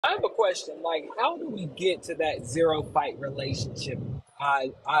I have a question. Like, how do we get to that zero fight relationship?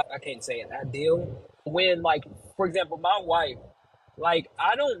 I can't say it ideal. When, like, for example, my wife, like,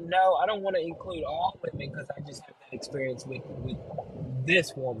 I don't know, I don't want to include all women because I just have that experience with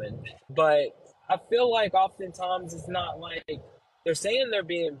this woman. But I feel like oftentimes it's not like they're saying they're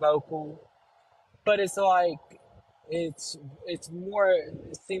being vocal, but it's like it's more.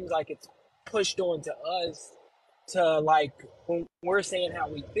 It seems like it's pushed on to us to like when we're saying how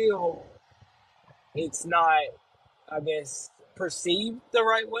we feel, it's not, I guess, perceived the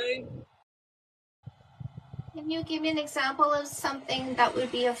right way. Can you give me an example of something that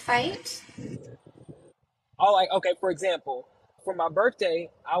would be a fight? Oh, like, okay, for example, for my birthday,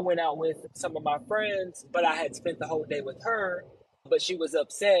 I went out with some of my friends, but I had spent the whole day with her, but she was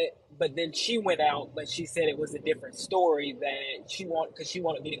upset. But then she went out, but she said it was a different story that she wanted because she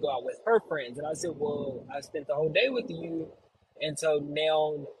wanted me to go out with her friends. And I said, well, I spent the whole day with you, and so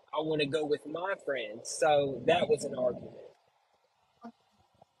now I want to go with my friends. So that was an argument.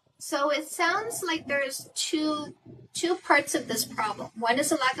 So it sounds like there's two parts of this problem. One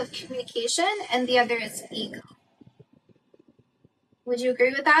is a lack of communication, and the other is ego. Would you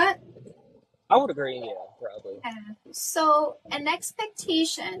agree with that? I would agree, yeah, probably. So an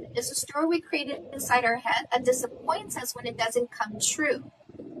expectation is a story we created inside our head that disappoints us when it doesn't come true.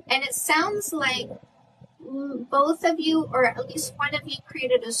 And it sounds like both of you, or at least one of you,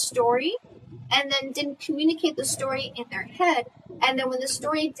 created a story and then didn't communicate the story in their head. And then when the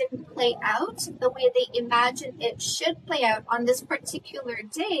story didn't play out the way they imagined it should play out on this particular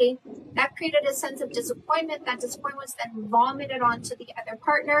day, that created a sense of disappointment. That disappointment was then vomited onto the other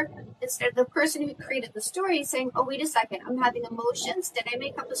partner instead of the person who created the story saying, oh, wait a second, I'm having emotions. Did I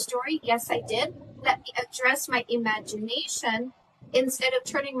make up a story? Yes, I did. Let me address my imagination instead of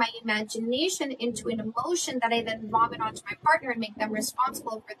turning my imagination into an emotion that I then vomit onto my partner and make them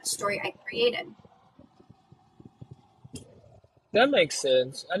responsible for the story I created. That makes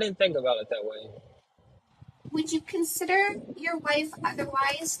sense. I didn't think about it that way. Would you consider your wife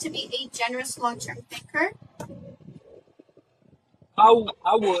otherwise to be a generous long-term thinker? I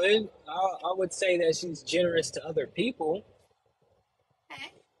would. I would say that she's generous to other people.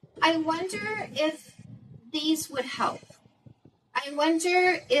 Okay. I wonder if these would help. I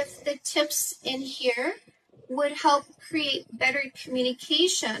wonder if the tips in here would help create better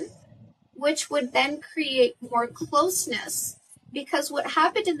communication, which would then create more closeness. Because what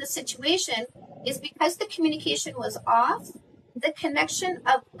happened in the situation is because the communication was off, the connection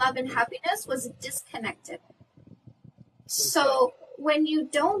of love and happiness was disconnected. Okay. So when you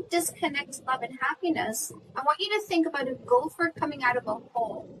don't disconnect love and happiness, I want you to think about a gopher coming out of a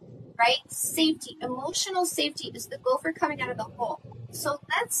hole, right? Safety, emotional safety is the gopher coming out of the hole. So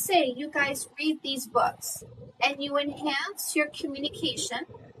let's say you guys read these books and you enhance your communication.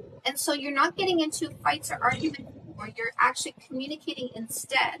 And so you're not getting into fights or arguments anymore. You're actually communicating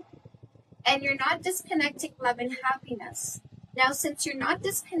instead. And you're not disconnecting love and happiness. Now, since you're not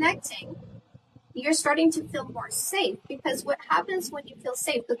disconnecting, you're starting to feel more safe because what happens when you feel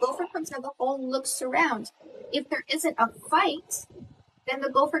safe, the gopher comes out of the hole and looks around. If there isn't a fight, then the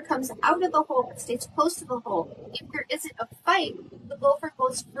gopher comes out of the hole but stays close to the hole. If there isn't a fight, the gopher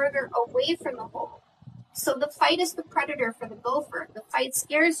goes further away from the hole. So the fight is the predator for the gopher. The fight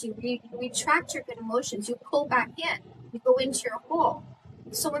scares you. You retract your good emotions. You pull back in. You go into your hole.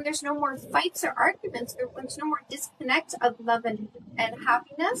 So when there's no more fights or arguments, when there's no more disconnect of love and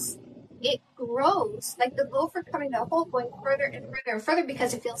happiness, it grows like the gopher coming out of the hole, going further and further and further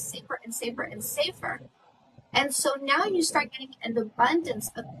because it feels safer and safer and safer. And so now you start getting an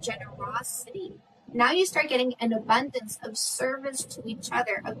abundance of generosity. Now you start getting an abundance of service to each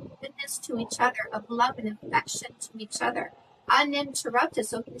other, of goodness to each other, of love and affection to each other, uninterrupted.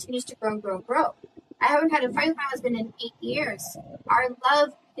 So it continues to grow, grow, grow. I haven't had a fight with my husband in 8 years. Our love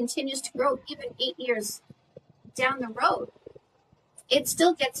continues to grow even 8 years down the road. It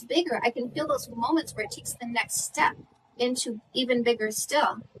still gets bigger. I can feel those moments where it takes the next step into even bigger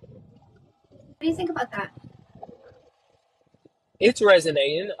still. What do you think about that? It's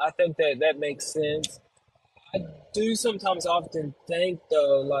resonating. I think that that makes sense. I do sometimes often think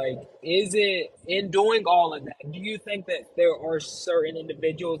though, like, is it in doing all of that? Do you think that there are certain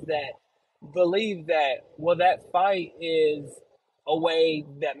individuals that believe that, well, that fight is a way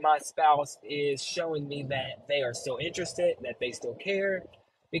that my spouse is showing me that they are still interested, that they still care?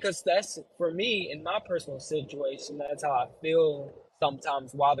 Because that's for me in my personal situation, that's how I feel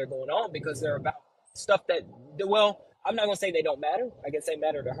sometimes while they're going on because they're about stuff that, well, I'm not gonna say they don't matter. I can say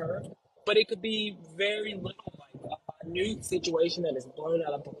matter to her, but it could be very little, like a minute situation that is blown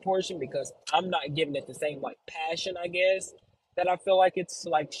out of proportion because I'm not giving it the same like passion, I guess, that I feel like it's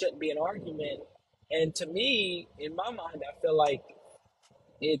like shouldn't be an argument. And to me, in my mind, I feel like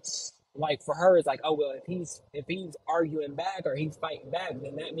it's like for her, it's like, oh well, if he's arguing back or he's fighting back,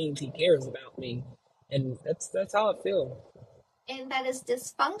 then that means he cares about me, and that's how I feel. And that is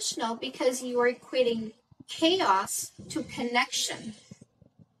dysfunctional because you are equating chaos to connection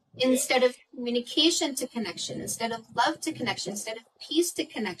Yeah. instead of communication to connection, instead of love to connection, instead of peace to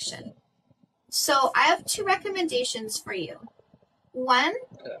connection. So I have two recommendations for you. One,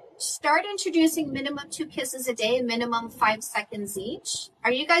 Okay. start introducing minimum 2 kisses a day, minimum 5 seconds each.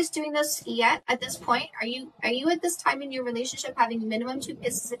 Are you guys doing this yet at this point? Are you at this time in your relationship having minimum 2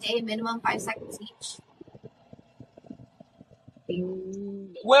 kisses a day, minimum 5 seconds each?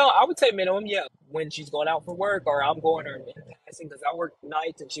 Well, I would say minimum, yeah. When she's going out for work, or I'm going or in passing, because I work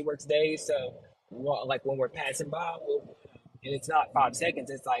nights and she works days. So, well, like when we're passing by, and it's not 5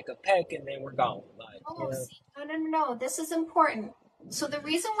 seconds; it's like a peck, and then we're gone. Like, Oh, see, no. This is important. So the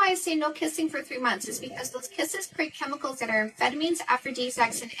reason why I say no kissing for 3 months is because those kisses create chemicals that are amphetamines,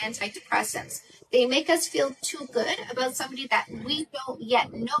 aphrodisiacs, and antidepressants. They make us feel too good about somebody that we don't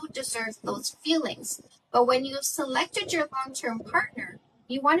yet know deserves those feelings. But when you've selected your long-term partner,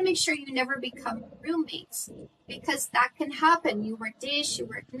 you want to make sure you never become roommates because that can happen. You work days, you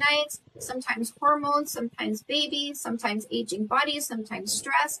work nights, sometimes hormones, sometimes babies, sometimes aging bodies, sometimes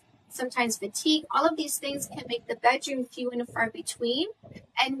stress, sometimes fatigue. All of these things can make the bedroom few and far between.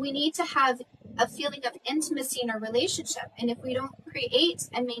 And we need to have a feeling of intimacy in our relationship. And if we don't create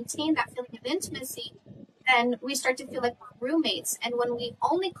and maintain that feeling of intimacy, then we start to feel like we're roommates. And when we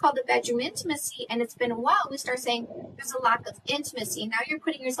only call the bedroom intimacy and it's been a while, we start saying there's a lack of intimacy. Now you're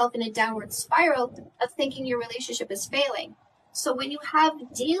putting yourself in a downward spiral of thinking your relationship is failing. So when you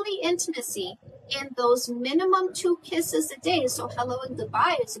have daily intimacy in those minimum 2 kisses a day, so hello and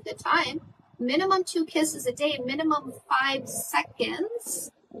goodbye is a good time, minimum 2 kisses a day, minimum 5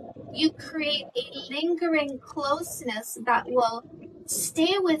 seconds, you create a lingering closeness that will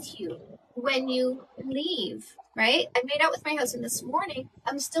stay with you when you leave, right? I made out with my husband this morning.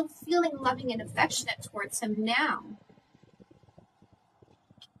 I'm still feeling loving and affectionate towards him now.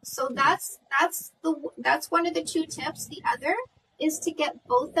 So that's one of the two tips. The other is to get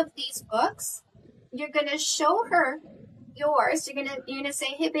both of these books. You're gonna show her yours. You're gonna say,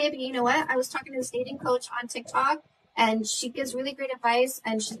 hey baby, you know what? I was talking to this dating coach on TikTok and she gives really great advice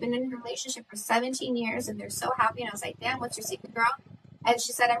and she's been in a relationship for 17 years and they're so happy. And I was like, damn, what's your secret, girl? And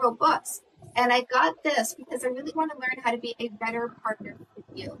she said, I wrote books. And I got this because I really want to learn how to be a better partner with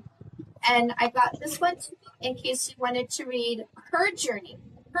you. And I got this one too in case you wanted to read her journey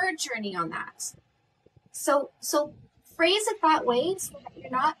on that. So phrase it that way so that you're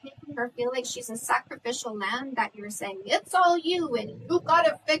not making her feel like she's a sacrificial lamb, that you're saying it's all you and you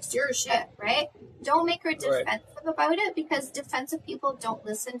gotta fix your shit, right? Don't make her defensive about it because defensive people don't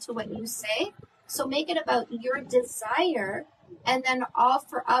listen to what you say. So make it about your desire and then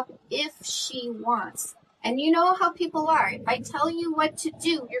offer up if she wants. And you know how people are. If I tell you what to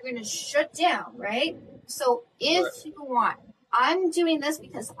do, you're going to shut down, right? So if you want, I'm doing this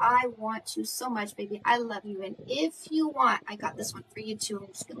because I want to so much, baby. I love you. And if you want, I got this one for you too. I'm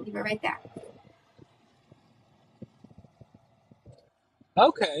just going to leave it right there.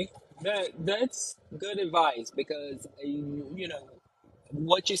 Okay, that's good advice because you know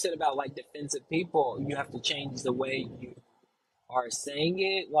what you said about like defensive people. You have to change the way you are saying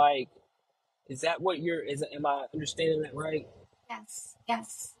it. Like, is that what you're? Is am I understanding that right? Yes,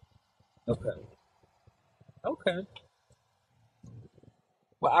 yes. Okay. Okay.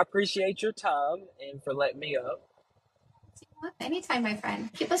 Well, I appreciate your time and for letting me up. Anytime, my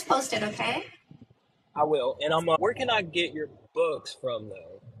friend. Keep us posted, okay? I will. And where can I get your books from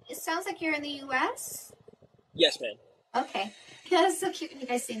though? It sounds like you're in the US. Yes, ma'am. Okay. That's so cute when you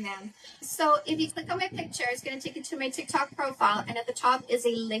guys sing them. So if you click on my picture, it's going to take you to my TikTok profile. And at the top is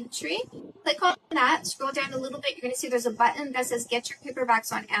a link tree. Click on that. Scroll down a little bit. You're going to see there's a button that says get your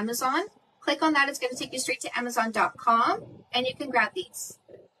paperbacks on Amazon. Click on that. It's going to take you straight to Amazon.com. And you can grab these.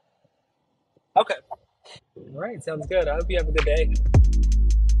 Okay. All right. Sounds good. I hope you have a good day.